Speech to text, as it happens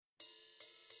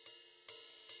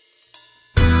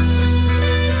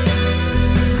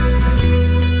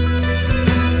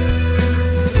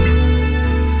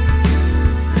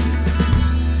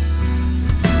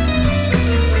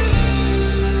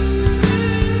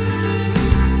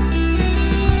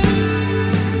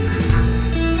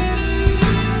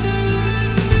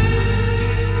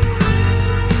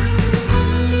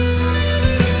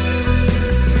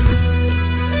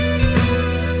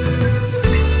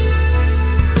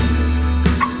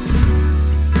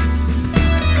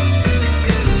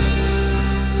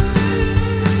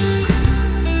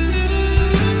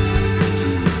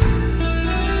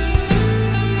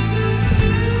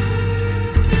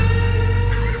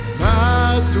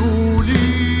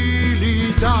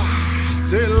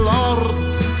تحت الأرض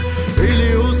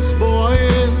إلي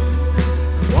أسبوعين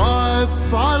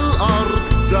واقف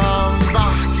عالأرض عم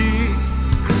بحكي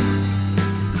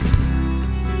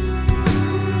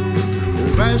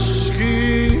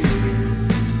وبشكي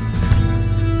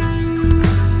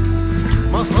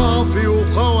مصافي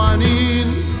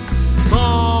وقوانين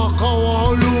طاقة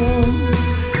وعلوم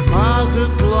ما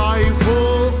تطلعي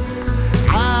فوق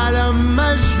عالم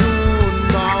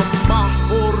مجنون عم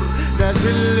بحفر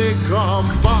نازلك عم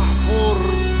بحفر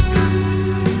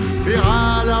في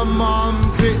عالم عم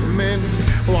تؤمن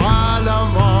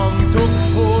وعالم عم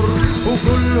تكفر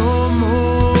وكلهم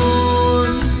هون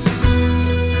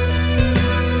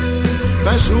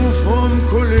بشوفهم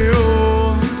كل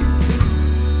يوم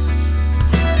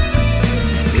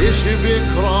إشي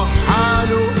بيكره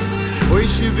حاله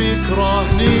وإشي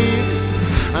بيكرهني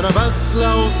أنا بس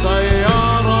لو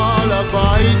سيارة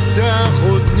لبعيد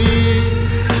تاخدني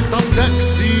طب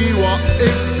تاكسي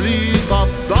وقفلي طب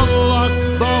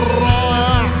ضلك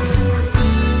ضراع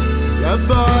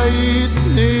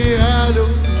لبعيدني قالوا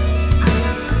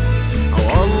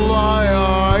أو الله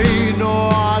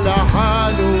يعينه على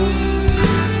حاله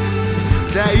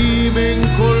تلاقيه من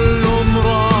كل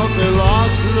مرة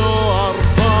طلعت له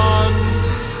قرفان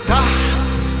تحت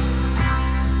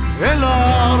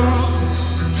الأرض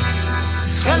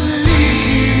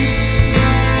خليكي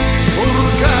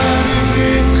بركان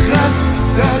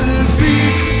بيتغسل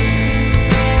فيك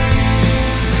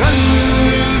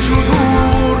خلي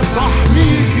الجذور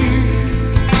تحميكي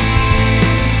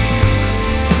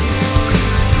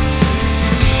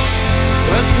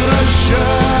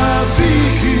بترجى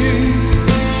فيكي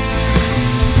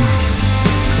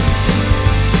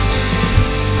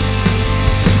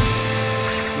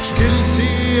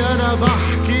مشكلتي أنا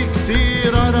بحكي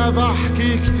كتير أنا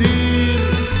بحكي كتير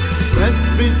بس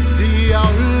بدي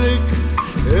أقولك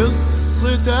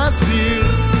قصة أسير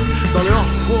ضل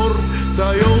يحفر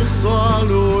تا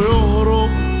يوصل ويهرب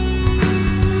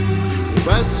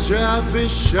وبس شاف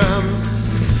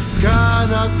الشمس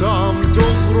كانت عم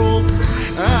تغرب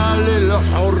قال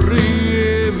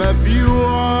الحرية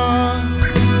مبيوعة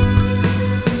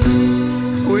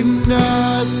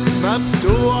والناس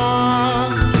مبتوعة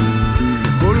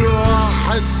كل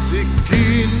واحد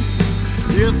سكين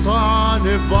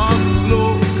يطعن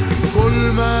بأصله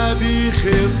كل ما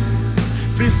بيخف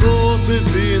في صوت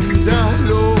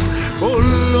بيندهله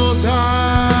قوله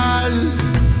تعال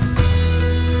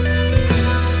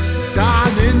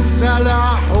تعال ننسى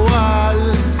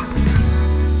الأحوال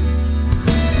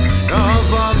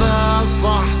يابا ما في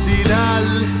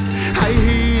احتلال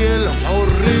هي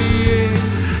الحرية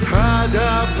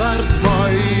هذا فرد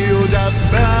مي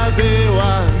ودبابة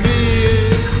وهمية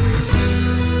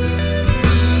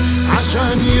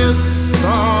عشان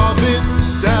يصعب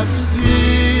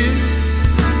التفسير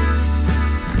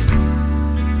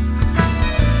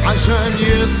عشان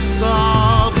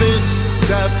يصعب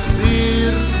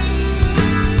التفسير